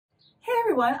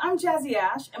everyone, I'm Jazzy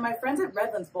and my friends at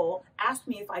Redlands Bowl asked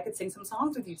me if I could sing some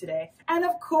songs with you today. And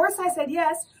of course I said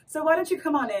yes, so why don't you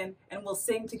come on in and we'll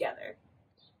sing together.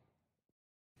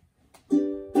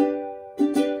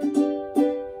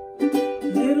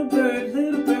 Little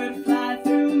bird, fly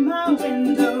through my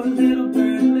window. Little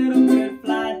bird,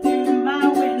 fly through my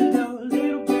window.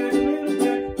 Little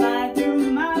bird, fly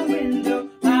through my window.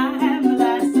 I have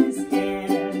molasses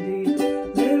candy.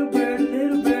 Little bird,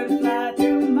 fly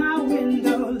through my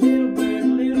window. Little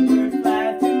bird,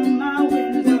 fly through my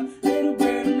window. Little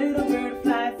bird,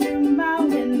 fly through my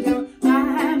window. I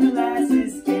have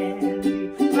molasses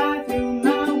candy. Fly through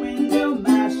my window,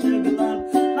 my sugar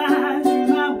lump. Fly through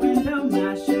my window,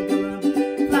 my sugar lump.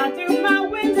 Fly through my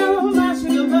window, my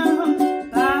sugar lump.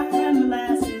 I have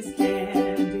molasses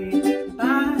candy. I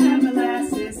have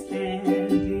molasses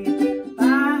candy. I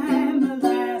have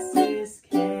molasses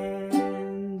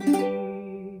candy.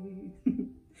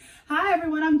 Hi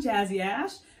everyone, I'm Jazzy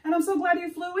and I'm so glad you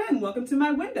flew in. Welcome to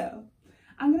my window.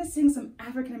 I'm gonna sing some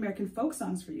African American folk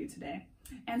songs for you today.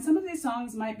 And some of these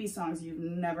songs might be songs you've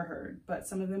never heard, but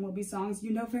some of them will be songs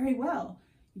you know very well.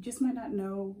 You just might not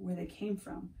know where they came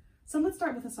from. So let's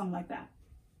start with a song like that.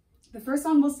 The first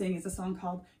song we'll sing is a song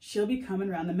called She'll Be Coming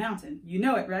Round the Mountain. You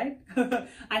know it, right?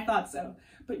 I thought so.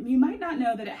 But you might not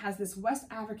know that it has this West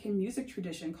African music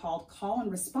tradition called call and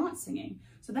response singing.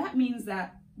 So that means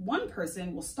that one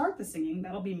person will start the singing,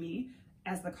 that'll be me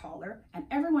as the caller, and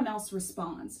everyone else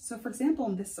responds. So for example,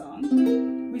 in this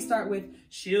song, we start with,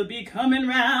 she'll be coming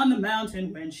round the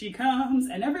mountain when she comes,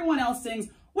 and everyone else sings,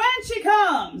 when she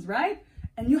comes, right?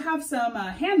 And you have some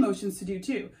hand motions to do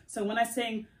too. So when I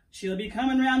sing, she'll be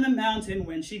coming round the mountain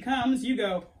when she comes, you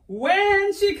go,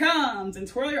 when she comes, and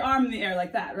twirl your arm in the air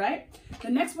like that, right?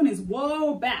 The next one is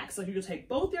whoa, back. So you'll take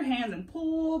both your hands and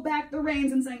pull back the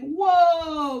reins and sing,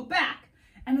 whoa, back.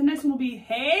 And the next one will be,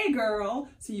 hey girl.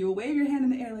 So you'll wave your hand in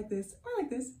the air like this, or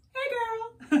like this, hey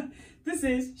girl. This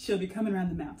is, she'll be coming around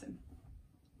the mountain.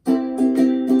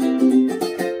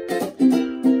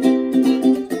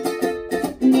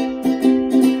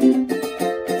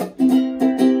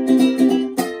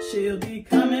 She'll be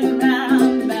coming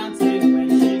round the mountain when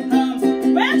she comes.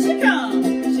 When she comes,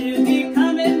 she'll be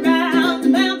coming round the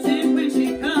mountain when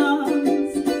she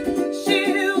comes.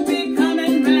 She'll be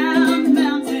coming round the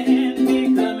mountain,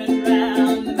 be coming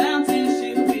round the mountain.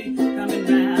 She'll be coming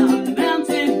round the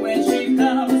mountain when she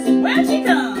comes. When she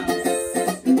comes,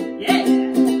 yeah.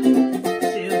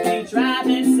 She'll be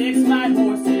driving 6 white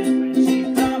horses when she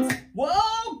comes.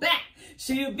 Whoa, back.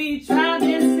 She'll be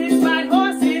driving 6 white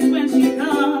horses when she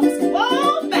comes.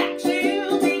 Whoa, back.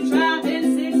 She'll be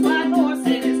driving 6 white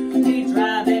horses. Be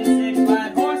driving 6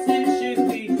 white horses. She'll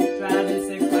be driving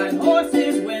 6 white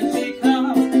horses when she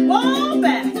comes. Whoa,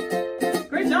 back.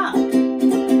 Great job. You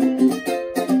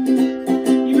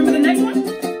remember the next one?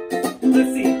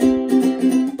 Let's see.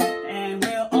 And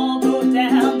we'll all go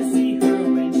down to see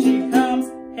her when she comes.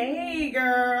 Hey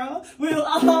girl, we'll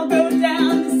all go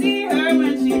down to see her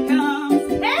when she comes.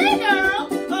 Hey girl,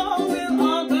 oh, we'll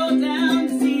all go down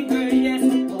to see her, yes.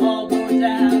 We'll all go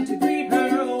down to greet her,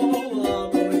 oh, we'll all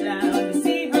go down to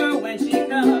see her when she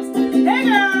comes. Hey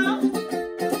girl!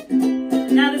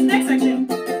 Now this next section,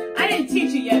 I didn't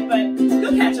teach you yet, but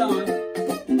you'll catch on.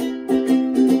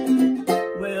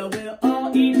 Well, we'll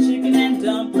all eat chicken and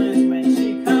dumplings when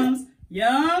she comes.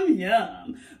 Yum,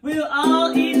 yum. We'll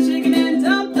all eat chicken and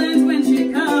dumplings when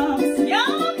she comes.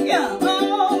 Yum, yum.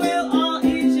 Oh, we'll all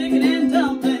eat chicken and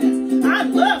dumplings. I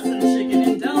love some chicken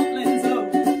and dumplings. Oh,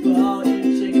 we'll all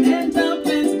eat chicken and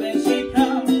dumplings when she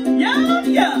comes. Yum,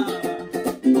 yum.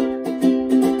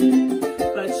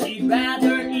 But she'd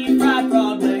rather eat fried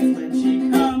frog legs when she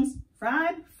comes.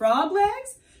 Fried frog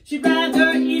legs? She'd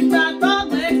rather eat fried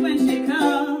frog legs when she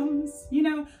comes. You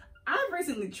know, I've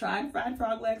recently tried fried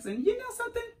frog legs, and you know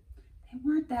something? They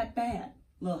weren't that bad.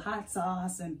 A little hot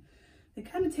sauce, and they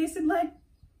kind of tasted like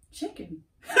chicken.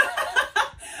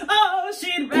 Oh,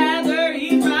 she'd rather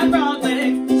eat fried frog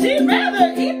legs. She'd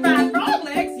rather eat fried frog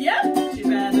legs. Yep, she'd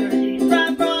rather eat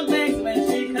fried frog legs when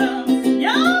she comes.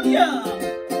 Yum, yum.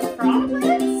 Frog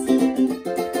legs?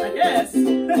 I guess.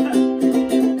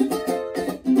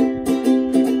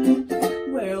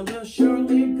 Well, we're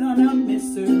surely gonna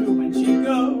miss her when she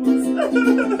goes.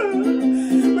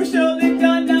 We're surely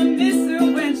gonna miss her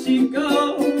when she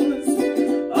goes.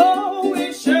 Oh,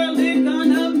 we're surely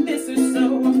gonna miss her,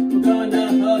 so we're gonna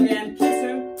hug and kiss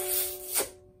her.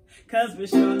 'Cause we're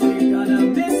surely gonna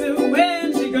miss her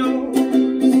when she goes.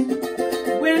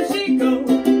 When she goes.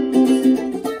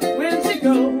 When she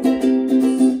goes.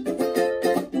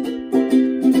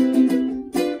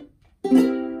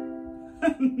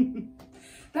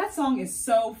 That song is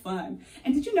so fun.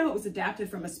 And did you know it was adapted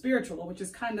from a spiritual, which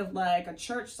is kind of like a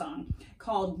church song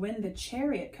called When the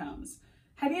Chariot Comes?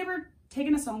 Have you ever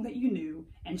taken a song that you knew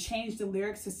and changed the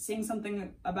lyrics to sing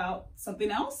something about something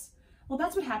else? Well,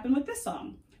 that's what happened with this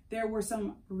song. There were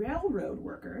some railroad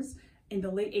workers in the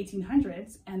late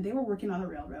 1800s, and they were working on a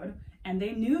railroad, and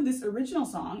they knew this original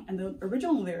song, and the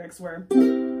original lyrics were,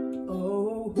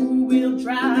 "Oh, who will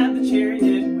drive the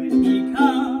chariot when he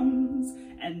comes?"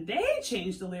 And they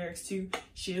changed the lyrics to,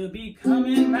 "She'll be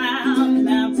coming round the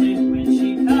mountain when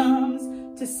she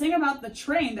comes," to sing about the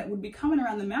train that would be coming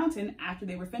around the mountain after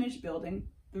they were finished building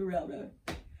the railroad.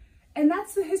 And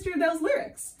that's the history of those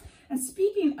lyrics. And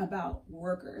speaking about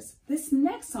workers, this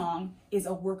next song is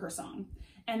a worker song.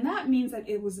 And that means that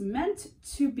it was meant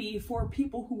to be for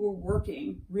people who were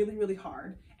working really, really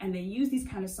hard. And they use these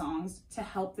kind of songs to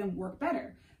help them work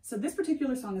better. So this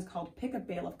particular song is called Pick a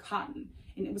Bale of Cotton.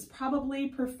 And it was probably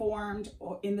performed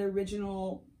in the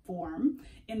original form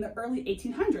in the early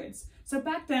 1800s. So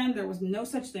back then there was no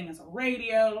such thing as a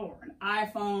radio or an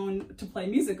iPhone to play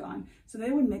music on. So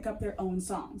they would make up their own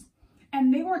songs.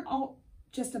 And they weren't all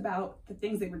just about the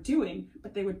things they were doing,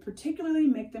 but they would particularly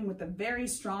make them with a very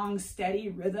strong, steady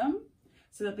rhythm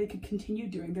so that they could continue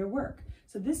doing their work.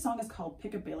 So this song is called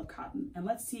Pick a Bale of Cotton. And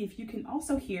let's see if you can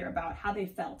also hear about how they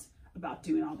felt about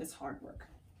doing all this hard work.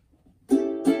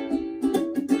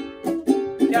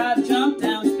 Gotta jump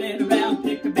down, spin around,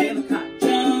 pick a bale of cotton.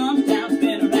 Jump down,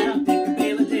 spin around, pick a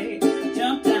bale a day.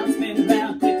 Jump down, spin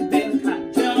around, pick a bale of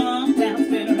cotton. Jump down,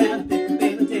 spin around, pick a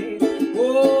bale a day.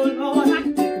 Oh Lord, I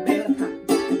can pick a bale of cotton.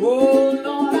 Oh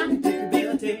Lord, I can pick a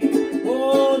bale a day.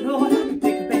 Oh Lord, I can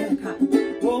pick a bale of cotton.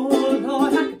 Oh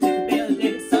Lord, I can pick a bale a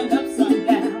day. Sun up, sun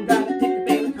down, gotta pick a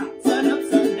bale of cotton. Sun up,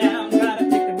 sun down, gotta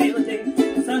pick a bale a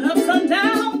day. Sun up, sun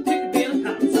down, pick a bale of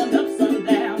cotton. Sun up, sun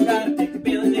down, gotta pick a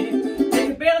bale a day.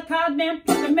 And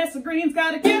pluck a mess of greens,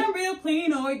 gotta get them real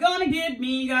clean, or you're gonna get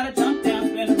me. Gotta jump down,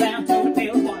 spin around, tote a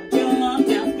pail of water. Jump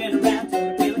down, spin around,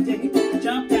 tote a pail a day.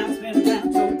 Jump down, spin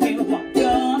around, tote a pail of water.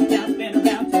 Jump down, spin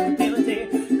around, tote a pail a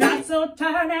day. Got so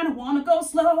tired and I wanna go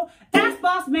slow. Ask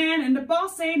boss man and the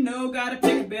boss say no. Gotta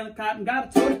pick a bale of cotton,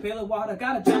 gotta tote a pail of water.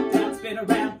 Gotta jump down, spin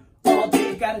around all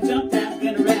day. Gotta jump down,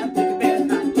 spin around, pick a bale of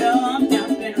cotton. Jump down,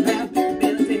 spin around, pick a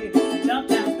bale a day. Jump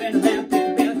down, spin around, pick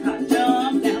a bale of cotton.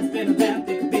 Jump down, spin around,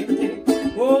 pick a bale a day.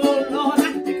 Oh Lord,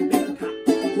 I can pick a bale of cotton.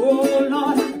 Oh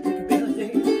Lord, I can pick a bale a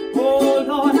day. Oh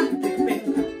Lord, I can pick a bale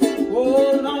of cotton.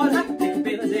 Oh Lord, I can pick a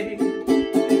bale a day.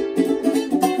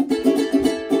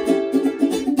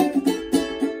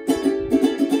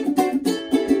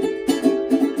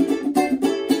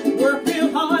 Work real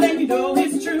hard and you know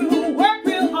it's true. Work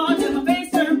real hard till my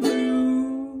face turn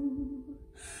blue.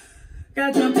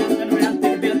 Gotta jump down, spin around,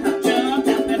 pick a bale of cotton. Jump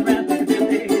down, spin around, pick a bale a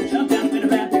day. Jump down, spin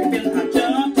around, pick a bale of cotton.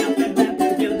 Jump down, spin around,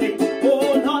 pick a bale a day.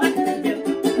 Oh Lord, I can pick a bale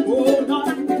of cotton. Oh Lord,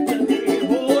 I can pick a bale a day.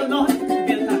 Oh Lord, I can pick a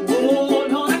bale of cotton. Oh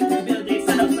Lord, I can pick a bale a day.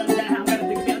 Sun up, sun down, gotta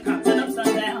pick a bale of cotton. Sun up, sun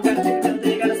down, gotta pick a bale a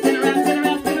day. Gotta spin around, spin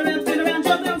around, spin around, spin around,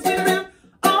 jump down, spin around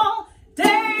all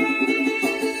day.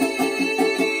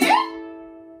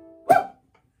 Woo!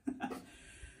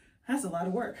 That's a lot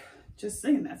of work, just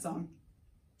singing that song.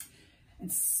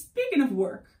 And speaking of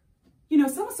work, you know,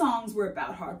 some songs were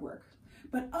about hard work,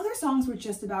 but other songs were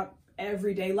just about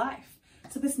everyday life.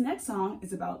 So this next song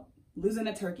is about losing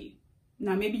a turkey.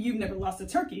 Now, maybe you've never lost a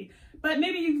turkey, but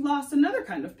maybe you've lost another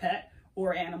kind of pet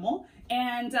or animal.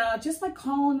 And just like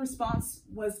call and response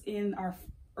was in our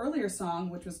earlier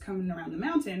song, which was Coming Around the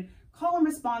Mountain, call and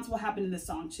response will happen in this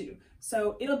song too.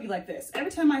 So it'll be like this. Every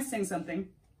time I sing something,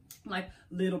 like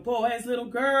little boys, little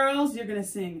girls, you're gonna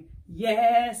sing,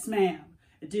 yes, ma'am.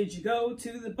 Did you go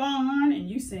to the barn? And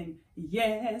you sing,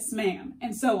 yes, ma'am,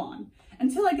 and so on.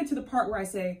 Until I get to the part where I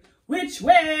say, which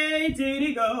way did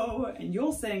he go? And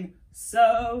you'll sing,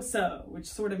 so, which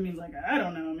sort of means like, I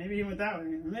don't know, maybe he went that way,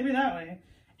 or maybe that way.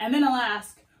 And then I'll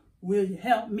ask, will you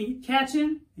help me catch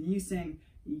him? And you sing,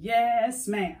 yes,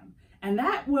 ma'am. And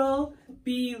that will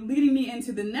be leading me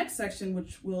into the next section,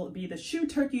 which will be the shoe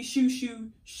turkey shoo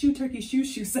turkey shoo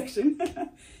section.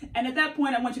 And at that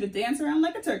point, I want you to dance around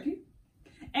like a turkey.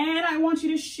 And I want you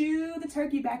to shoo the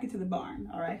turkey back into the barn.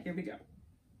 All right, here we go.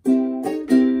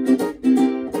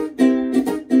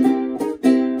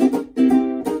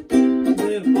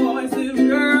 Little boys, little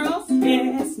girls,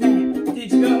 yes, ma'am.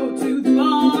 Did you go to the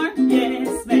barn?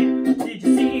 Yes, ma'am. Did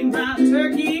you see my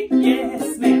turkey?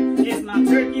 Yes, ma'am. Is my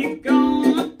turkey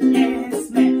gone? Yes,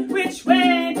 ma'am. Which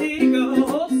way did he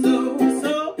go?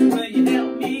 So, will you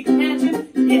help me catch him?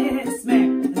 Yes,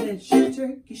 ma'am. Then shoo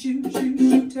turkey shoo,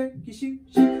 shoo turkey shoo,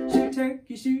 shoo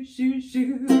turkey shoo, shoo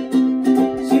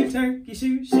turkey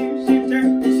shoo, shoo turkey.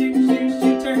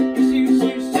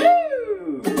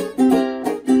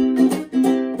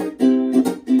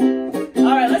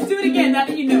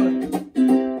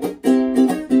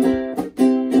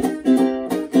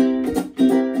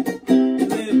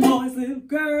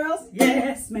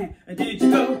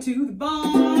 to the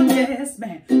bone? Yes,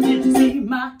 ma'am. Did you see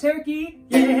my turkey?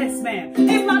 Yes, ma'am.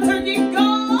 Is my turkey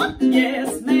gone?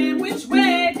 Yes, ma'am. Which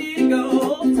way did it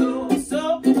go?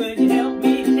 So, will you help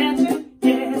me catch it?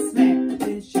 Yes, ma'am.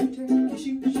 Then shoot turkey,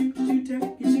 shoot, shoot, shoot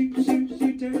turkey, shoot, shoot,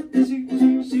 shoot turkey, shoot,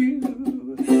 shoot, shoot.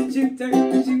 Shoot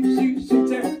turkey, shoot, shoot, shoot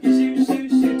turkey, shoot, shoot,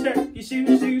 shoot turkey,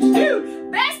 shoot, shoot,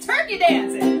 shoot. That's turkey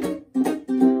dancing.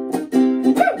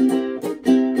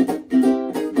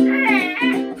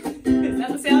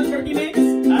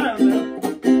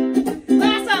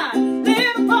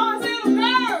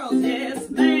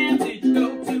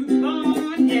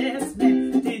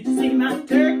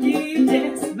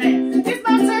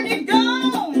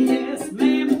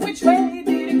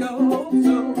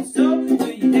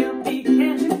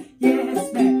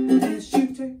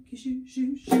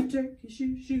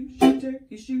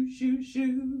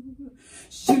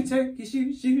 Shoot turkey,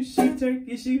 shoot, shoot, shoot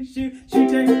turkey, shoot, shoot, shoot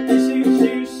turkey, shoot,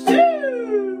 shoot, shoot.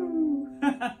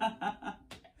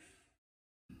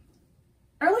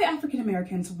 Early African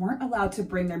Americans weren't allowed to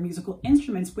bring their musical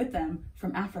instruments with them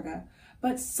from Africa,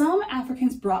 but some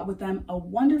Africans brought with them a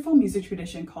wonderful music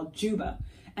tradition called juba,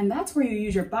 and that's where you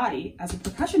use your body as a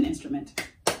percussion instrument.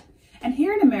 And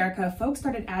here in America, folks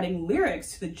started adding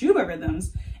lyrics to the juba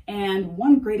rhythms, and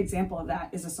one great example of that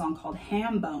is a song called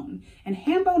Ham Bone. And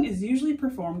Ham Bone is usually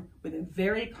performed with a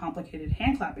very complicated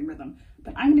hand clapping rhythm,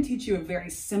 but I'm going to teach you a very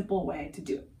simple way to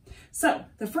do it. So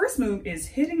the first move is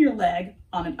hitting your leg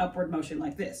on an upward motion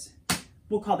like this.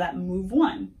 We'll call that move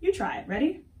 1. You try it.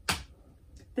 Ready?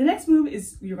 The next move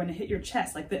is you're going to hit your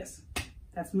chest like this.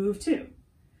 That's move 2.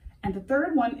 And the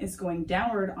third one is going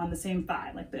downward on the same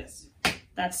thigh like this.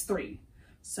 That's 3.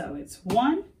 So it's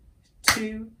 1,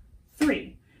 2,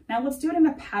 3. Now let's do it in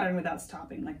a pattern without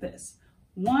stopping like this.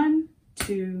 1,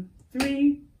 2,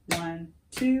 3, 1,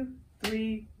 2,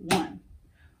 3, 1.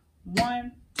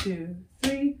 1, 2,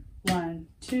 3, 1,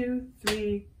 2,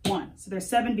 3, 1. So there's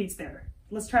 7 beats there.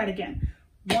 Let's try it again.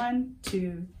 1,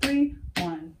 2, 3,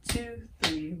 1, 2,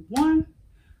 3, 1.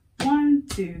 1,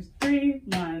 2, 3,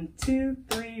 1, 2,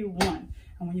 3, 1.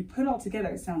 And when you put it all together,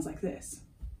 it sounds like this.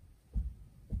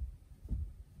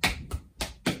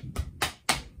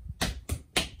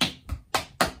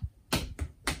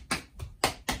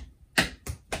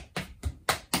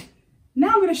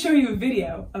 Now I'm going to show you a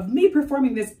video of me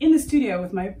performing this in the studio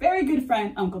with my very good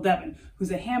friend, Uncle Devin,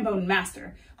 who's a ham bone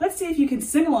master. Let's see if you can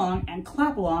sing along and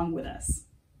clap along with us.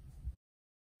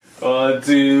 1,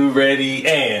 2, ready,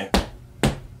 and...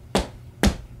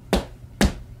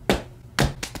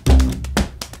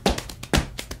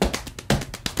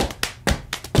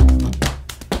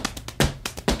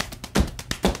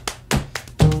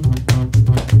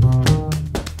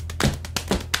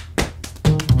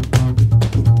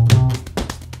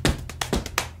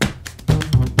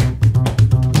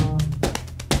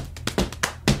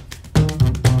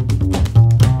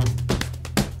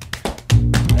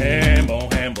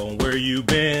 Ham bone, where you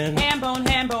been? Ham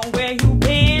bone, where you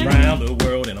been? Round the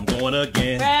world and I'm going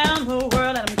again. Round the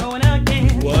world and I'm going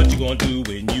again. What you gonna do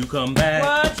when you come back?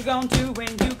 What you gonna do when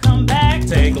you come back?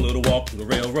 Take a little walk to the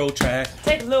railroad track.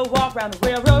 Take a little walk around the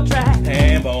railroad track.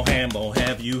 Ham bone,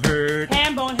 have you heard?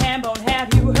 Ham bone,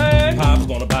 have you heard? Papa's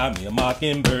gonna buy me a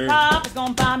mockingbird. Papa's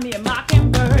gonna buy me a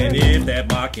mockingbird. And if that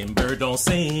mockingbird don't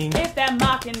sing, if that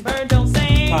mockingbird don't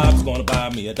sing, Papa's gonna buy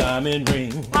me a diamond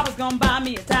ring. Papa's gonna buy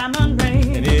me a diamond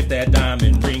ring. And if that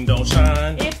diamond ring don't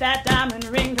shine, if that diamond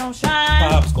ring don't shine,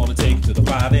 Papa's gonna take it to the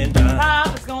 5 and dime.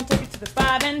 Papa's gonna take it to the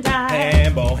 5 and dime.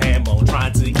 Ham bone,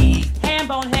 trying to eat. Ham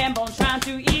bone, trying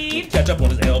to eat. Ketchup on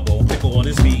his elbow, pickle on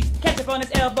his feet. Ketchup on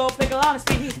his elbow, pickle on his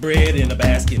feet. Bread in the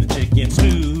basket and chicken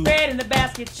stew. Bread in the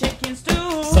basket, chicken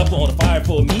stew. Supper on the fire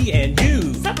for me and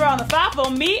you. Supper on the fire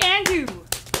for me and you.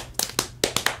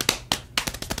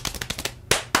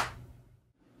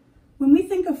 When we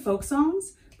think of folk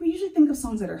songs, we usually think of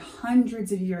songs that are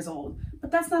hundreds of years old,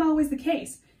 but that's not always the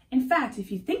case. In fact,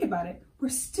 if you think about it, we're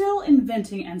still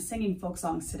inventing and singing folk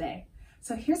songs today.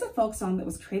 So here's a folk song that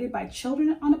was created by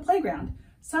children on a playground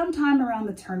sometime around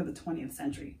the turn of the 20th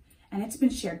century. And it's been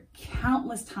shared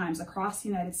countless times across the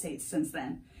United States since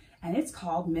then. And it's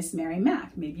called Miss Mary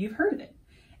Mac. Maybe you've heard of it.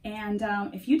 And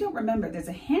if you don't remember, there's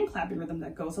a hand clapping rhythm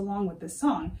that goes along with this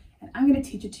song, and I'm going to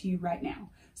teach it to you right now.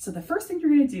 So the first thing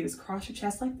you're going to do is cross your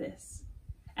chest like this,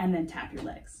 and then tap your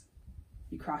legs.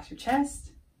 You cross your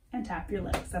chest and tap your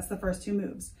legs. That's the first 2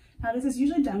 moves. Now this is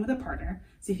usually done with a partner.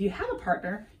 So if you have a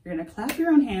partner, you're going to clap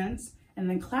your own hands, and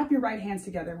then clap your right hands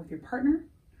together with your partner,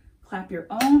 clap your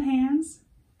own hands,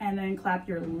 and then clap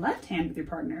your left hand with your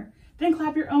partner, then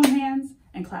clap your own hands,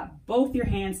 and clap both your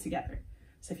hands together.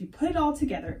 So if you put it all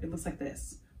together, it looks like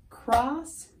this.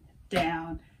 Cross,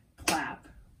 down, clap,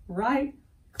 right,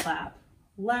 clap,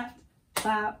 left,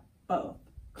 clap, both.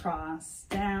 Cross,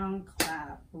 down,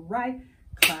 clap, right,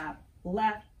 clap,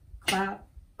 left, clap,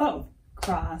 both.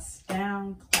 Cross,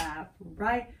 down, clap,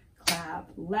 right, clap,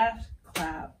 left,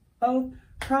 clap, both.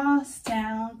 Cross,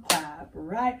 down, clap,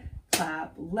 right,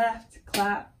 clap, left,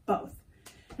 clap, both.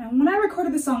 And when I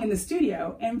recorded the song in the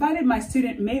studio, I invited my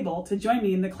student Mabel to join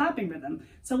me in the clapping rhythm.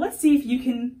 So let's see if you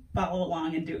can follow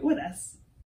along and do it with us.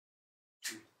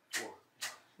 2, 4.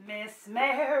 Miss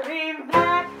Mary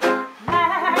Mac,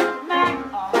 Mac,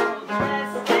 Mac, all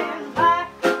dressed in black,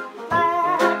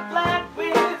 black, black,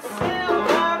 with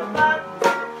silver buttons,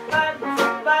 buttons,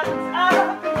 buttons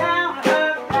up and down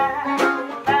her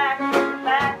back, back,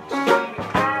 back. She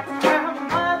asked her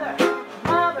mother,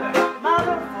 mother,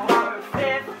 mother for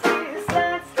 50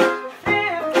 cents,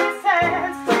 50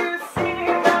 cents to see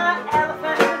the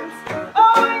elephants.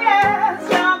 Oh yes,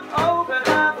 jump over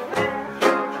the fence,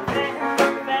 fence,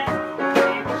 fence.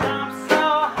 They jump so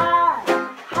high,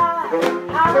 high,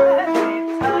 high. They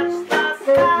touched the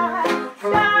sky,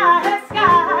 sky,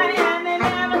 sky, and they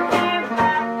never came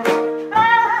back,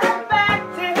 back, back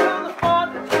till the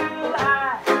 4th of July.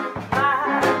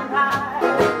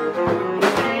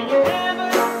 Say you never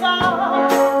saw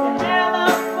an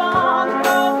elephant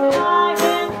go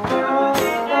flying through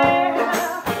the air.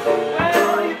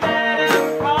 Well, you better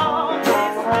call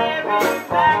Miss Mary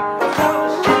back so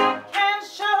she can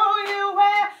show you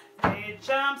where. They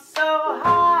jump so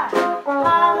high,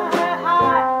 high,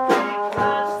 high. They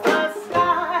touch the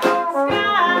sky,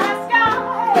 sky, sky,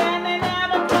 and they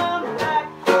never come back,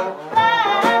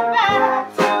 back, back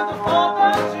to the 4th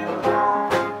of July.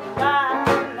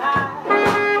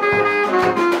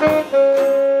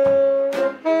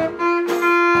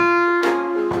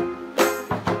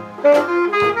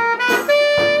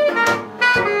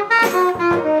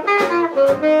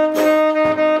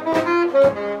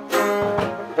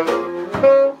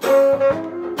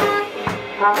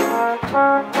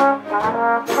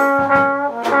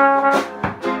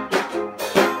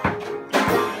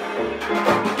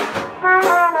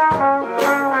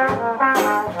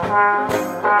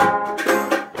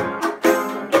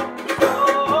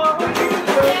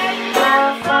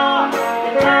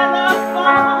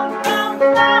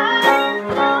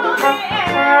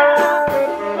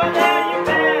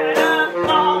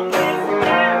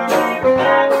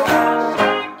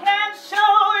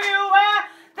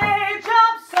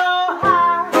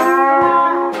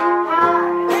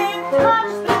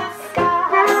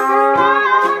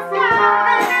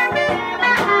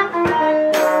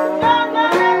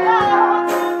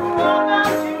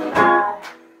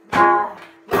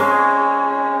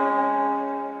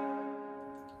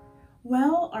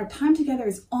 Well, our time together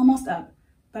is almost up,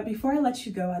 but before I let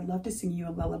you go, I'd love to sing you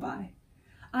a lullaby.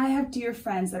 I have dear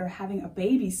friends that are having a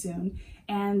baby soon,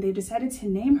 and they decided to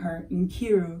name her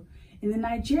Nkiru. In the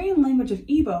Nigerian language of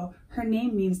Igbo, her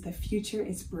name means the future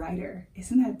is brighter.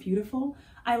 Isn't that beautiful?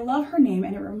 I love her name,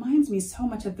 and it reminds me so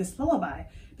much of this lullaby,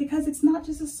 because it's not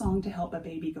just a song to help a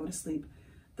baby go to sleep.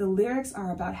 The lyrics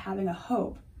are about having a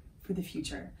hope for the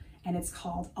future, and it's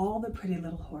called All the Pretty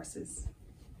Little Horses.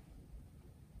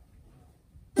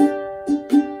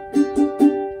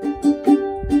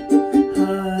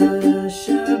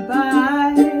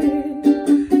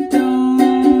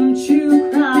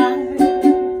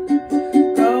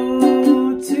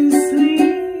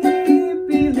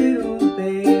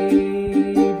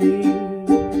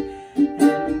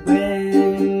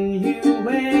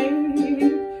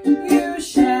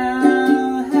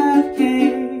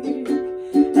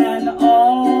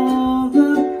 All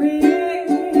the pretty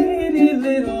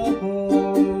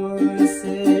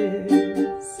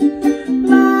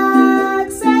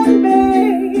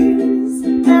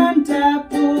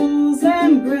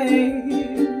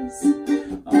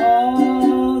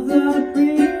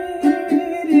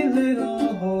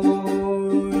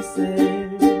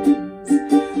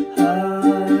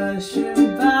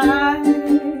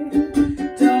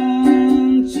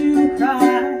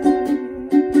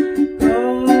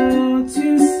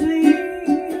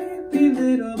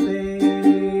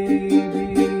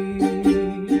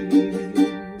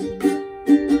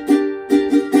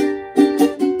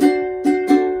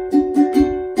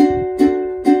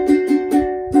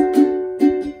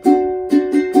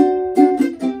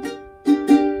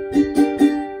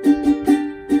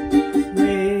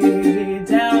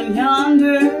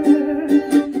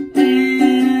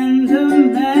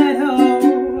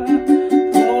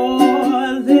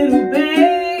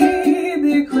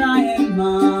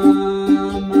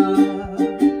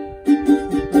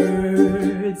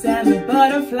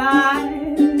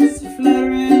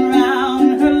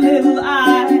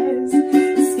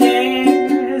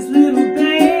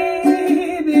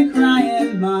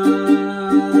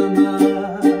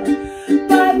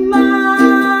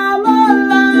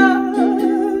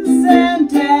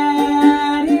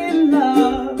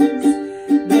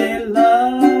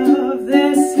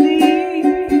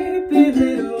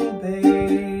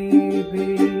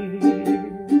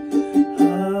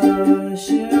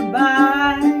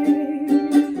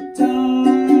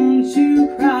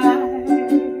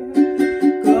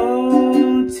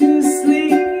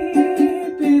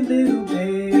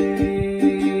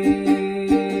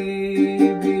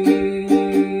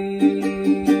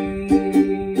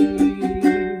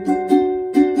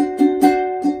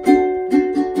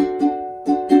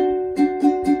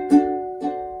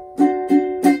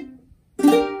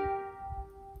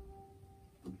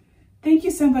Thank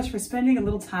you so much for spending a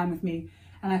little time with me,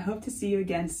 and I hope to see you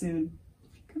again soon.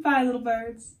 Goodbye, little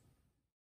birds.